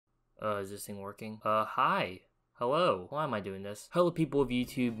Is this thing working? Hi. Hello. Why am I doing this? Hello people of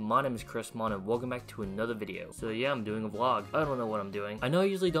YouTube, my name is Chrismon and welcome back to another video. So yeah, I'm doing a vlog. I don't know what I'm doing. I know I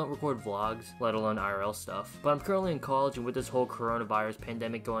usually don't record vlogs, let alone IRL stuff, but I'm currently in college and with this whole coronavirus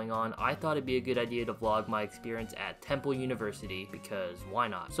pandemic going on, I thought it'd be a good idea to vlog my experience at Temple University because why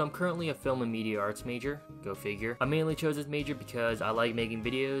not? So I'm currently a film and media arts major, go figure. I mainly chose this major because I like making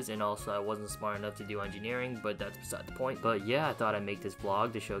videos and also I wasn't smart enough to do engineering, but that's beside the point. But yeah, I thought I'd make this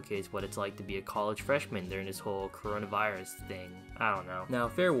vlog to showcase what it's like to be a college freshman during this whole coronavirus thing. I don't know. Now,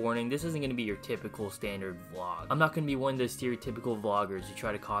 fair warning, this isn't going to be your typical standard vlog. I'm not going to be one of those stereotypical vloggers who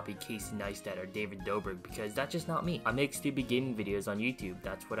try to copy Casin or David Dobrik because that's just not me. I make stupid gaming videos on YouTube,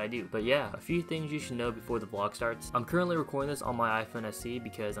 that's what I do. But yeah, a few things you should know before the vlog starts. I'm currently recording this on my iPhone SE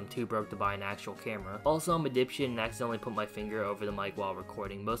because I'm too broke to buy an actual camera. Also, I'm a dipshit and accidentally put my finger over the mic while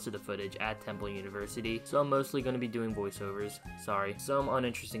recording most of the footage at Temple University, so I'm mostly going to be doing voiceovers. Sorry. Some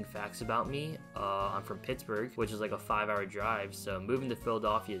uninteresting facts about me. I'm from Pittsburgh, which is like a 5-hour drive, so moving to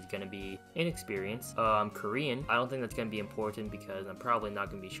Philadelphia is going to be an experience. I'm Korean. I don't think that's going to be important because I'm probably not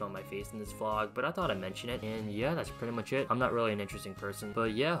going to be showing my face in this vlog, but I thought I'd mention it. And yeah, that's pretty much it. I'm not really an interesting person,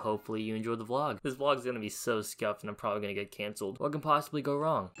 but yeah, hopefully you enjoyed the vlog. This vlog is going to be so scuffed and I'm probably going to get canceled. What can possibly go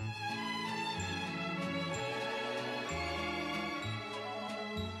wrong?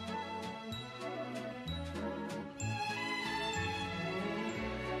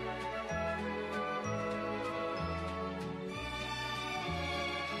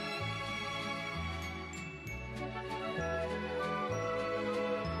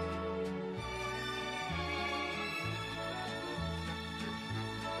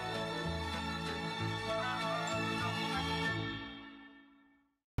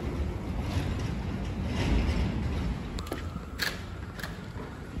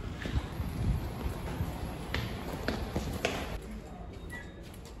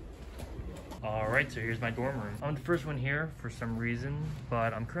 Alright, so here's my dorm room. I'm the first one here for some reason,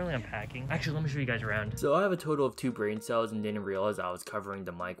 but I'm currently unpacking. Actually, let me show you guys around. So I have a total of 2 brain cells and didn't realize I was covering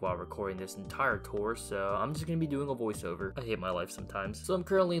the mic while recording this entire tour, so I'm just gonna be doing a voiceover. I hate my life sometimes. So I'm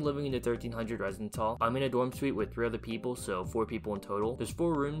currently living in the 1300 residence hall. I'm in a dorm suite with 3 other people, so 4 people in total. There's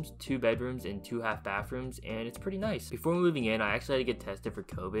 4 rooms, 2 bedrooms, and 2 half bathrooms, and it's pretty nice. Before moving in, I actually had to get tested for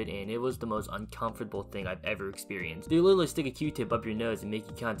COVID, and it was the most uncomfortable thing I've ever experienced. They literally stick a Q-tip up your nose and make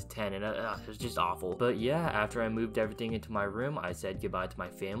you count to 10, and it was just awful. But yeah, after I moved everything into my room, I said goodbye to my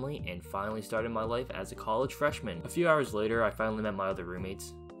family and finally started my life as a college freshman. A few hours later, I finally met my other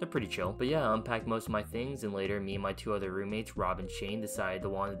roommates. They're pretty chill. But yeah, I unpacked most of my things and later me and my 2 other roommates, Rob and Shane, decided to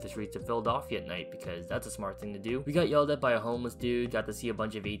wander the streets of Philadelphia at night because that's a smart thing to do. We got yelled at by a homeless dude, got to see a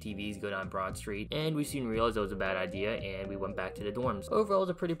bunch of ATVs go down Broad Street, and we soon realized it was a bad idea and we went back to the dorms. Overall, it was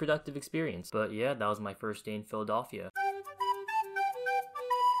a pretty productive experience. But yeah, that was my first day in Philadelphia.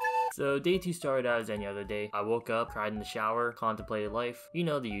 So day 2 started out as any other day. I woke up, cried in the shower, contemplated life, you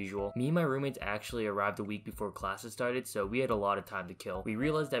know, the usual. Me and my roommates actually arrived a week before classes started, so we had a lot of time to kill. We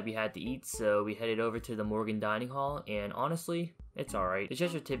realized that we had to eat, so we headed over to the Morgan Dining Hall, and honestly, it's alright. It's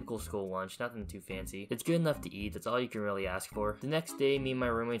just your typical school lunch, nothing too fancy. It's good enough to eat, that's all you can really ask for. The next day, me and my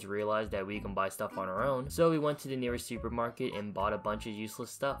roommates realized that we can buy stuff on our own, so we went to the nearest supermarket and bought a bunch of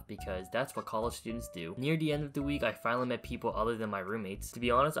useless stuff because that's what college students do. Near the end of the week, I finally met people other than my roommates. To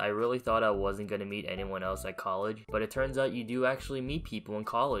be honest, I really thought I wasn't gonna meet anyone else at college, but it turns out you do actually meet people in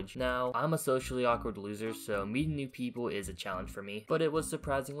college. Now, I'm a socially awkward loser, so meeting new people is a challenge for me, but it was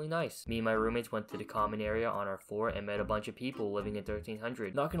surprisingly nice. Me and my roommates went to the common area on our floor and met a bunch of people living in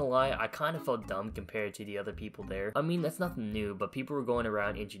 1300. Not gonna lie, I kind of felt dumb compared to the other people there. I mean, that's nothing new, but people were going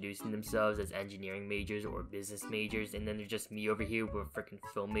around introducing themselves as engineering majors or business majors, and then there's just me over here with a freaking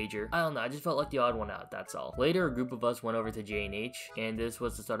film major. I don't know, I just felt like the odd one out, that's all. Later, a group of us went over to J&H, and this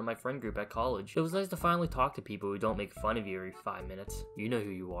was the start of my friend group at college. It was nice to finally talk to people who don't make fun of you every 5 minutes. You know who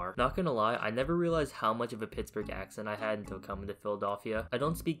you are. Not gonna lie, I never realized how much of a Pittsburgh accent I had until coming to Philadelphia. I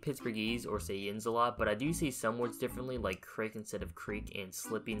don't speak Pittsburghese or say yins a lot, but I do say some words differently, like crick instead of creek and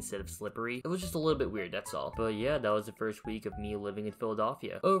slippy instead of slippery. It was just a little bit weird, that's all. But yeah, that was the first week of me living in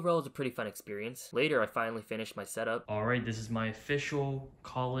Philadelphia. Overall, it was a pretty fun experience. Later, I finally finished my setup. Alright, this is my official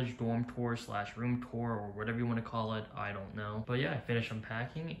college dorm tour slash room tour or whatever you want to call it. I don't know. But yeah, I finished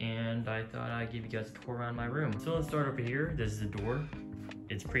unpacking and I thought I'd give you guys a tour around my room. So let's start over here. This is the door.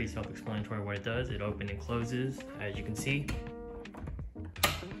 It's pretty self-explanatory what it does. It opens and closes, as you can see.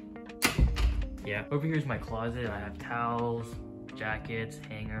 Yeah, over here is my closet. I have towels, jackets,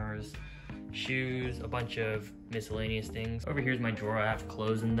 hangers, shoes, a bunch of miscellaneous things. Over here's my drawer. I have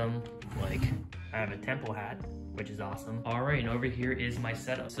clothes in them. Like, I have a temple hat, which is awesome. Alright, and over here is my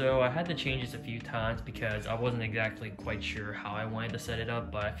setup. So I had to change this a few times because I wasn't exactly quite sure how I wanted to set it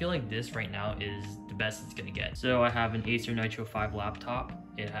up, but I feel like this right now is the best it's gonna get. So I have an Acer Nitro 5 laptop.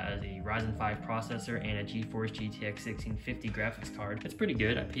 It has a Ryzen 5 processor and a GeForce GTX 1650 graphics card. It's pretty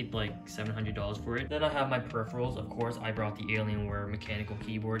good. I paid like $700 for it. Then I have my peripherals. Of course, I brought the Alienware mechanical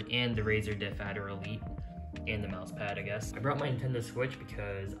keyboard and the Razer Defader Elite. And the mouse pad, I guess. I brought my Nintendo Switch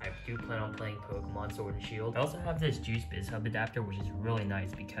because I do plan on playing Pokemon Sword and Shield. I also have this Juice Biz Hub adapter, which is really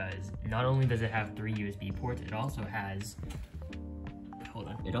nice because not only does it have 3 USB ports, it also has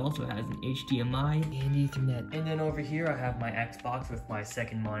it also has an HDMI and Ethernet. And then over here I have my Xbox with my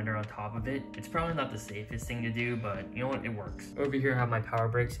second monitor on top of it. It's probably not the safest thing to do, but you know what, it works. Over here I have my power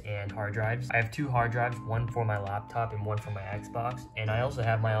bricks and hard drives. I have 2 hard drives, one for my laptop and one for my Xbox. And I also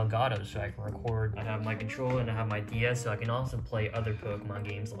have my Elgato so I can record. I have my controller and I have my DS so I can also play other Pokemon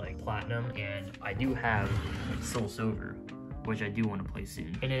games like Platinum. And I do have Soul Silver, which I do want to play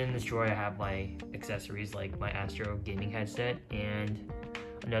soon. And then in this drawer I have my accessories like my Astro gaming headset and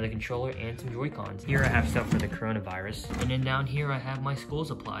another controller and some Joy-Cons. Here I have stuff for the coronavirus. And then down here I have my school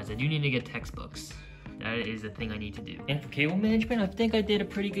supplies. I do need to get textbooks. That is the thing I need to do. And for cable management, I think I did a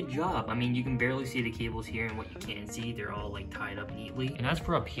pretty good job. I mean, you can barely see the cables here, and what you can see, they're all like tied up neatly. And as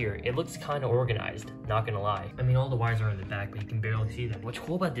for up here, it looks kind of organized, not gonna lie. I mean, all the wires are in the back, but you can barely see them. What's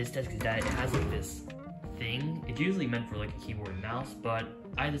cool about this desk is that it has like this thing. It's usually meant for like a keyboard and mouse, but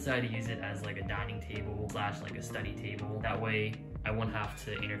I decided to use it as like a dining table / like a study table. That way I won't have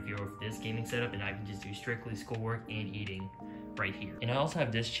to interfere with this gaming setup and I can just do strictly schoolwork and eating right here. And I also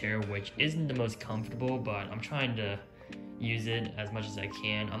have this chair, which isn't the most comfortable, but I'm trying to use it as much as I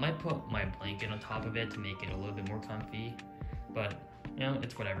can. I might put my blanket on top of it to make it a little bit more comfy, but you know,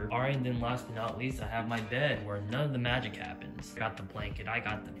 it's whatever. Alright, and then last but not least, I have my bed where none of the magic happens. I got the blanket, I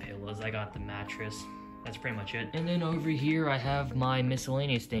got the pillows, I got the mattress. That's pretty much it. And then over here, I have my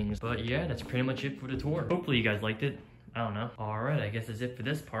miscellaneous things. But yeah, that's pretty much it for the tour. Hopefully you guys liked it. I don't know. Alright, I guess that's it for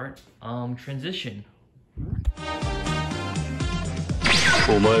this part. Transition.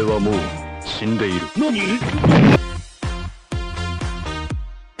 Omae Wa Mou, shindeiru. NANI?!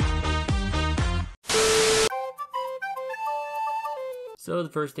 So the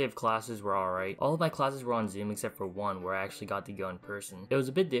first day of classes were alright. All of my classes were on Zoom except for one where I actually got to go in person. It was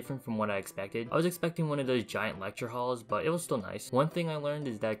a bit different from what I expected. I was expecting one of those giant lecture halls, but it was still nice. One thing I learned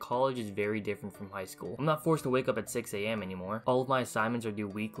is that college is very different from high school. I'm not forced to wake up at 6 AM anymore. All of my assignments are due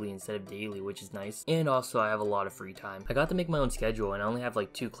weekly instead of daily, which is nice. And also I have a lot of free time. I got to make my own schedule and I only have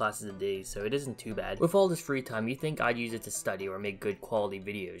like 2 classes a day, so it isn't too bad. With all this free time, you think I'd use it to study or make good quality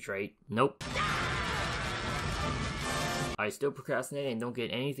videos, right? Nope. I still procrastinate and don't get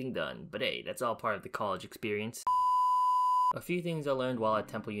anything done, but hey, that's all part of the college experience. A few things I learned while at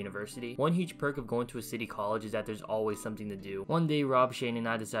Temple University. One huge perk of going to a city college is that there's always something to do. One day, Rob, Shane, and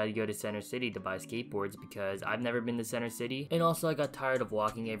I decided to go to Center City to buy skateboards because I've never been to Center City, and also I got tired of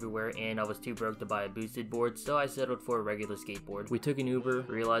walking everywhere and I was too broke to buy a boosted board, so I settled for a regular skateboard. We took an Uber,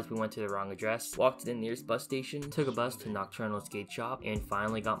 realized we went to the wrong address, walked to the nearest bus station, took a bus to Nocturnal Skate Shop, and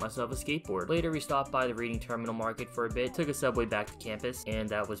finally got myself a skateboard. Later, we stopped by the Reading Terminal Market for a bit, took a subway back to campus, and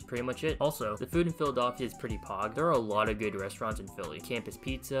that was pretty much it. Also, the food in Philadelphia is pretty pog. There are a lot of good restaurants in Philly. Campus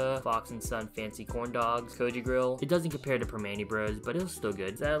Pizza, Fox and Son Fancy Corn Dogs, Koji Grill. It doesn't compare to Permane Bros, but it was still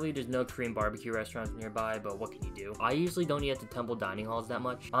good. Sadly, there's no Korean barbecue restaurants nearby, but what can you do? I usually don't eat at the Temple dining halls that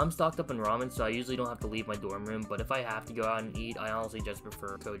much. I'm stocked up on ramen, so I usually don't have to leave my dorm room, but if I have to go out and eat, I honestly just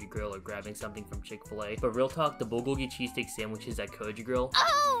prefer Koji Grill or grabbing something from Chick-fil-A. But real talk, the bulgogi cheesesteak sandwiches at Koji Grill.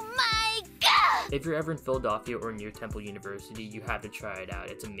 Oh my god! If you're ever in Philadelphia or near Temple University, you have to try it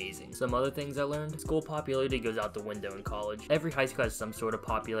out. It's amazing. Some other things I learned: school popularity goes out the window in college. Every high school has some sort of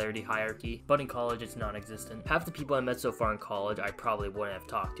popularity hierarchy, but in college it's non-existent. Half the people I met so far in college I probably wouldn't have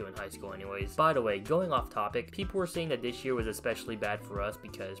talked to in high school anyways. By the way, going off topic, people were saying that this year was especially bad for us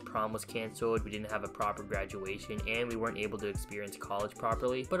because prom was canceled, we didn't have a proper graduation, and we weren't able to experience college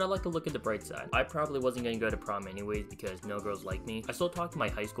properly. But I like to look at the bright side. I probably wasn't going to go to prom anyways because no girls like me. I still talk to my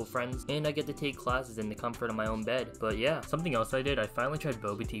high school friends, and I get to take classes in the comfort of my own bed. But yeah, something else I did, I finally tried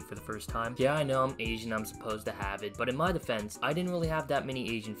boba tea for the first time. Yeah, I know I'm Asian, I'm supposed to have it, but in my defense, I didn't really have that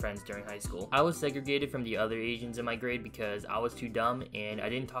many Asian friends during high school. I was segregated from the other Asians in my grade because I was too dumb and I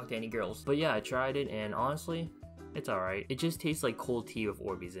didn't talk to any girls. But yeah, I tried it and honestly, It's alright. It just tastes like cold tea with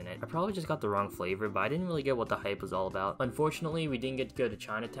Orbeez in it. I probably just got the wrong flavor, but I didn't really get what the hype was all about. Unfortunately, we didn't get to go to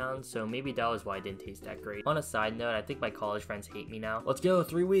Chinatown, so maybe that was why it didn't taste that great. On a side note, I think my college friends hate me now. Let's go,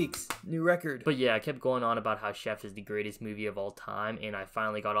 3 weeks, new record. But yeah, I kept going on about how Chef is the greatest movie of all time, and I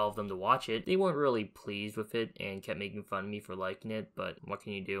finally got all of them to watch it. They weren't really pleased with it and kept making fun of me for liking it, but what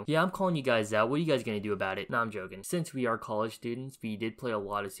can you do? Yeah, I'm calling you guys out. What are you guys gonna do about it? No, I'm joking. Since we are college students, we did play a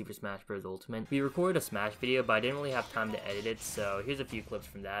lot of Super Smash Bros. Ultimate. We recorded a Smash video, but I didn't really have time to edit it, so here's a few clips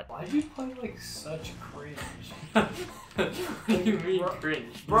from that. Why do you play like such cringe? What do you mean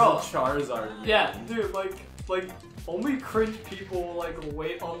cringe? Bro, Charizard. yeah, dude, like only cringe people will like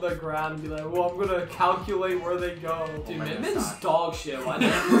wait on the ground and be like, well, I'm gonna calculate where they go. Dude, Min-Min's dog shit. Why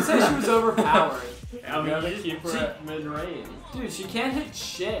didn't you say she was overpowered? I mean, you keep her at mid-range. Dude, she can't hit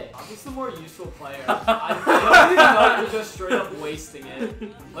shit. I'm just the more useful player. I don't even know you're just straight up wasting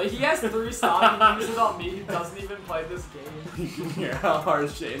it. Like, he has 3 stock and uses on me who doesn't even play this game. You're how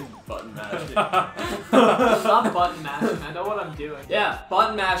hard Shane's button mashing. It's not button mashing, I know what I'm doing. Yeah,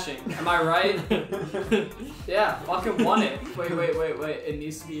 button mashing. Am I right? Yeah, fucking won it. Wait. It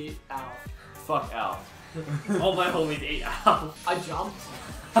needs to be Al. Fuck Al. All my homies ate out. I jumped.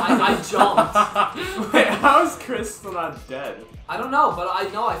 I jumped. Wait, how is Chrismon not dead? I don't know, but I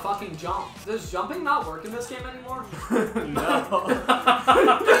know I fucking jumped. Does jumping not work in this game anymore? No.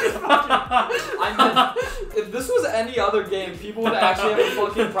 I meant, if this was any other game, people would actually have a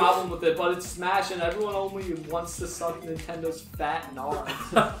fucking problem with it, but it's Smash and everyone only wants to suck Nintendo's fat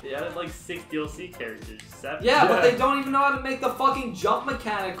nards. They added like 6 DLC characters, 7. Yeah, but they don't even know how to make the fucking jump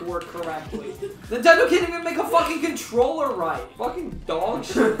mechanic work correctly. Nintendo can't even make a fucking controller right. Fucking dog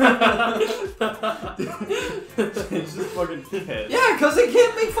shit. It's just fucking pissed. Yeah, because they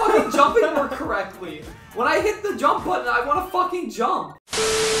can't make fucking jumping work correctly. When I hit the jump button, I want to fucking jump.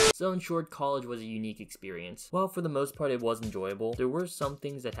 So in short, college was a unique experience. While for the most part it was enjoyable, there were some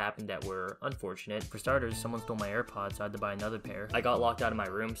things that happened that were unfortunate. For starters, someone stole my AirPods, so I had to buy another pair. I got locked out of my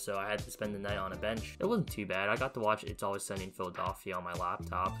room, so I had to spend the night on a bench. It wasn't too bad. I got to watch It's Always Sunny in Philadelphia on my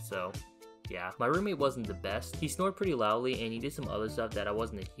laptop, so yeah. My roommate wasn't the best. He snored pretty loudly and he did some other stuff that I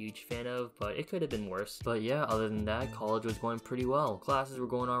wasn't a huge fan of, but it could have been worse. But yeah, other than that, college was going pretty well. Classes were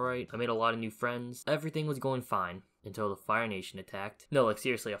going alright. I made a lot of new friends. Everything was going fine. Until the Fire Nation attacked. No, like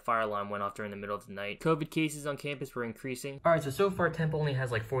seriously, a fire alarm went off during the middle of the night. COVID cases on campus were increasing. Alright, so far Temple only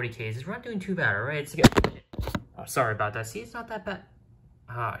has like 40 cases. We're not doing too bad, alright? It's good. Oh, sorry about that. See, it's not that bad.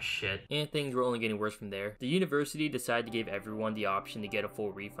 Ah, shit. And things were only getting worse from there. The university decided to give everyone the option to get a full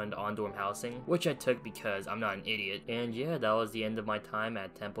refund on dorm housing, which I took because I'm not an idiot. And yeah, that was the end of my time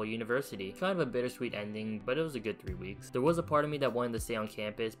at Temple University. Kind of a bittersweet ending, but it was a good 3 weeks. There was a part of me that wanted to stay on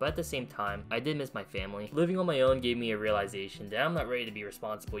campus, but at the same time, I did miss my family. Living on my own gave me a realization that I'm not ready to be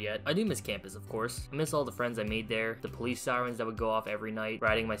responsible yet. I do miss campus, of course. I miss all the friends I made there, the police sirens that would go off every night,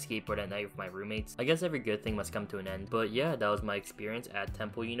 riding my skateboard at night with my roommates. I guess every good thing must come to an end. But yeah, that was my experience at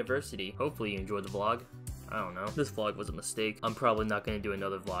Temple University. Hopefully you enjoyed the vlog. I don't know. This vlog was a mistake. I'm probably not going to do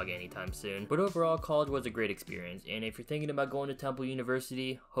another vlog anytime soon. But overall, college was a great experience. And if you're thinking about going to Temple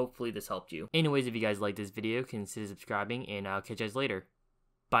University, hopefully this helped you. Anyways, if you guys liked this video, consider subscribing and I'll catch you guys later.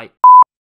 Bye.